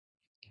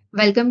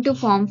Welcome to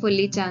Form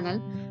Fully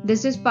channel.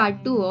 This is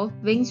part 2 of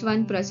Wings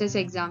 1 process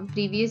exam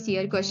previous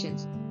year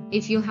questions.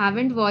 If you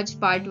haven't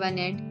watched part 1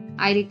 yet,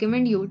 I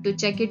recommend you to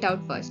check it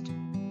out first.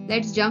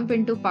 Let's jump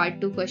into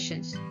part 2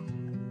 questions.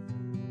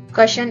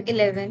 Question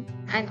 11.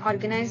 An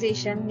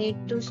organization needs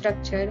to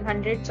structure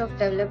hundreds of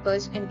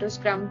developers into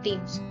Scrum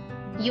teams.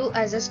 You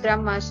as a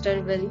Scrum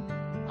Master will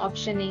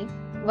Option A.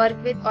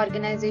 Work with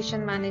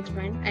organization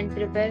management and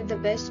prepare the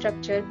best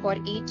structure for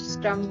each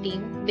Scrum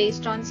team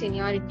based on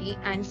seniority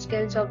and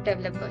skills of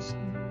developers.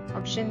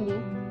 Option B.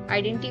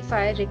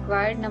 Identify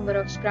required number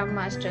of Scrum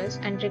Masters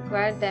and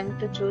require them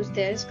to choose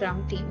their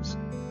Scrum teams.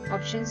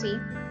 Option C.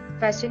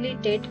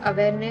 Facilitate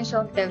awareness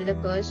of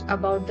developers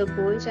about the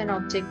goals and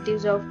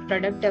objectives of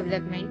product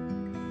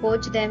development.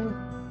 Coach them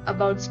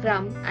about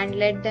Scrum and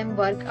let them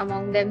work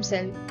among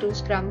themselves to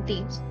Scrum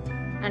teams.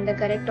 And the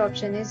correct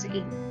option is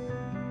E.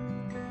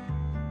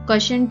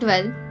 Question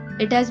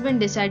 12. It has been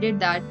decided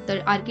that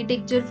the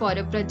architecture for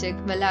a project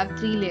will have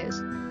 3 layers: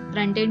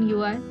 front-end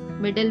UI,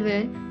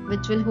 middleware,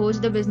 which will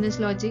host the business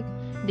logic,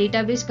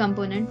 database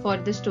component for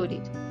the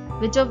storage.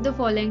 Which of the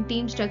following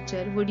team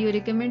structure would you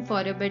recommend for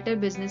a better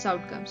business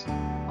outcomes?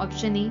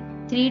 Option A.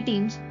 3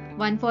 teams,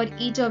 one for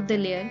each of the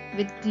layer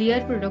with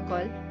clear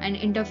protocol and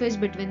interface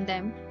between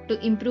them to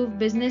improve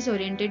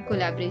business-oriented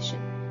collaboration.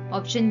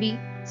 Option B.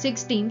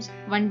 6 teams,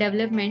 1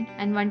 development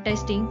and 1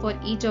 testing for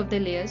each of the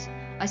layers,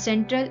 a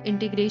central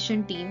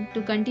integration team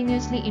to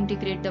continuously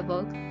integrate the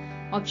work.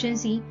 Option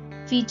C.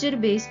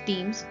 Feature-based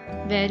teams,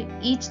 where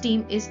each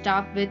team is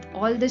staffed with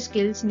all the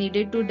skills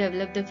needed to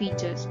develop the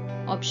features.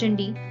 Option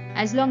D.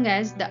 As long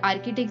as the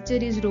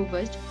architecture is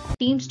robust,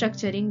 team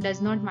structuring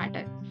does not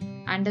matter.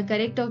 And the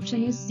correct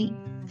option is C.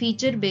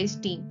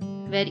 Feature-based team,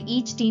 where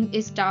each team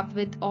is staffed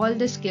with all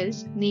the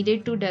skills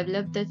needed to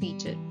develop the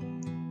feature.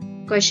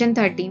 Question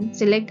 13.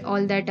 Select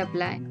all that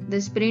apply.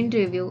 The sprint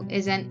review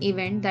is an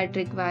event that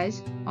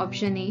requires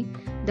Option A.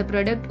 The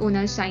product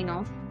owner's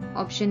sign-off.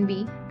 Option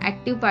B.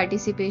 Active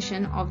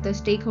participation of the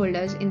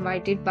stakeholders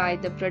invited by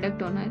the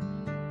product owner.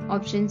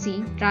 Option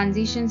C.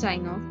 Transition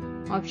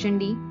sign-off. Option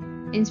D.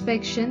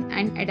 Inspection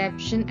and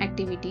adaptation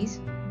activities.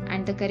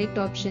 And the correct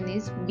option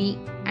is B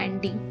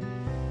and D.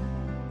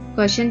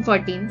 Question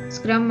 14.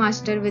 Scrum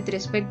Master with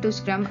respect to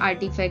Scrum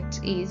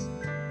artifacts is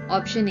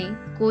Option A.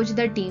 Coach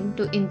the team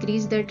to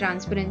increase the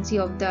transparency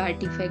of the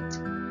artifacts.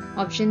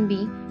 Option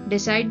B.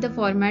 Decide the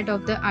format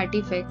of the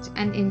artifacts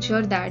and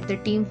ensure that the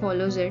team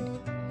follows it.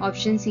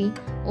 Option C.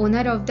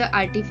 Owner of the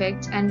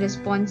artifacts and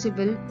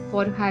responsible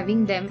for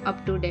having them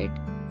up to date.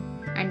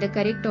 And the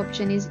correct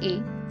option is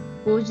A.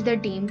 Coach the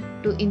team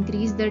to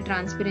increase the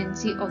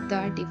transparency of the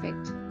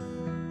artifacts.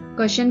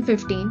 Question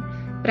 15.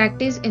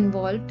 Practice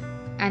involved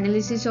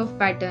analysis of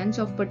patterns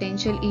of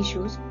potential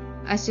issues,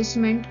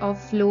 assessment of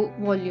flow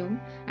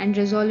volume, and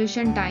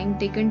resolution time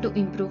taken to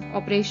improve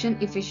operation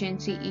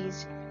efficiency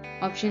is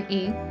Option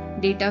A.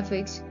 Data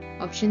fix.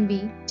 Option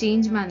B.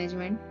 Change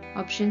management.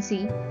 Option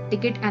C.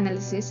 Ticket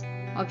analysis.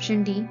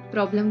 Option D.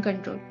 Problem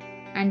control.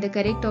 And the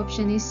correct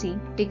option is C.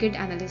 Ticket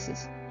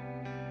analysis.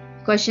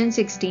 Question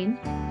 16.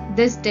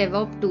 This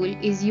DevOps tool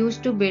is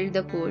used to build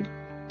the code,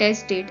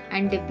 test it,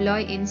 and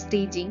deploy in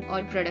staging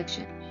or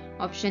production.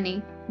 Option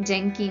A.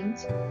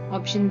 Jenkins.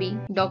 Option B.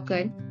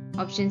 Docker.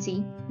 Option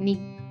C.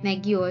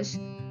 Nagios.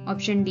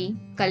 Option D.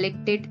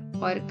 Collect it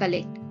or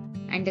collect.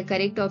 And the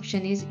correct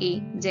option is A.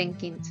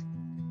 Jenkins.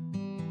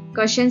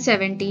 Question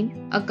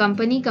 17. A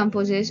company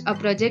composes a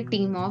project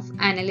team of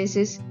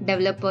analysts,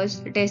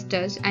 developers,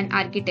 testers, and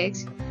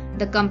architects.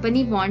 The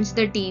company wants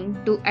the team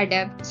to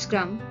adapt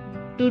Scrum.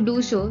 To do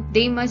so,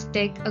 they must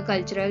take a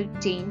cultural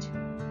change.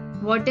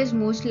 What is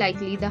most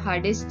likely the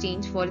hardest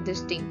change for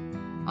this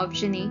team?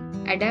 Option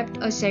A. Adapt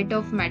a set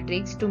of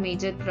metrics to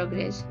measure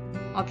progress.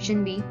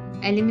 Option B.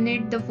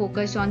 Eliminate the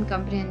focus on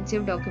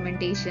comprehensive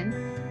documentation.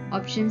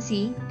 Option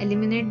C.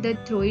 Eliminate the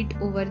throw it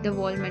over the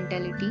wall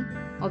mentality.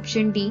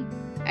 Option D.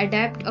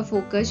 Adapt a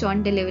focus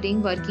on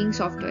delivering working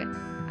software.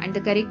 And the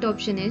correct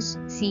option is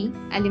C.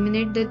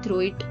 Eliminate the throw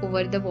it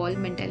over the wall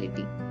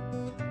mentality.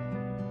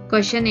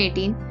 Question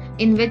 18.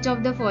 In which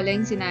of the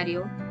following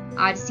scenario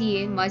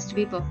RCA must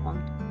be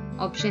performed?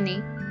 Option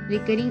A.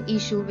 Recurring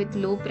issue with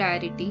low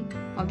priority.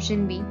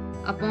 Option B.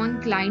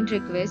 Upon client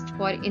request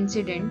for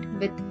incident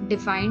with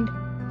defined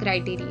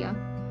criteria.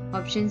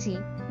 Option C.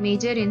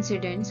 Major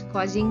incidents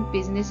causing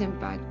business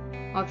impact.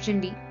 Option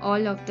D.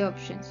 All of the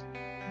options.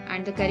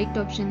 And the correct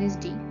option is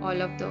D.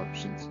 All of the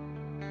options.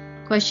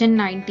 Question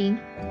 19.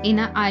 In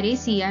a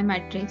RACI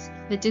matrix,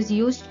 which is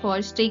used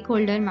for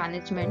stakeholder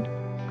management,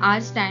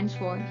 R stands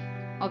for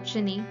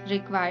Option A.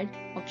 Required.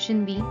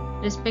 Option B.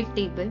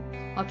 Respectable.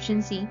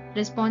 Option C.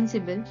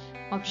 Responsible.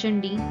 Option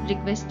D.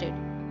 Requested.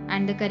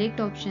 And the correct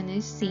option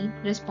is C.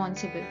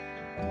 Responsible.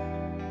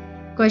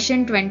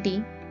 Question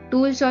 20.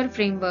 Tools or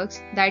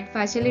frameworks that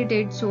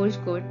facilitate source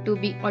code to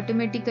be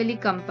automatically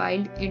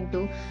compiled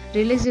into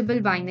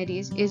releasable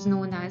binaries is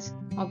known as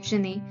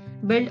Option A.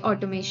 Build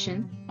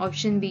automation.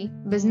 Option B.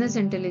 Business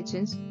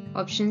intelligence.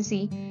 Option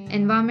C.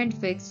 Environment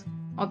fix.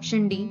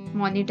 Option D.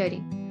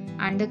 Monitoring.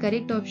 And the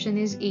correct option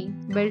is A.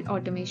 Build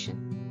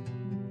automation.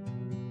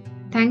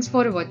 Thanks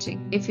for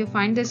watching. If you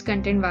find this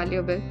content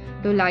valuable,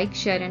 do like,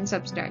 share and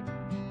subscribe.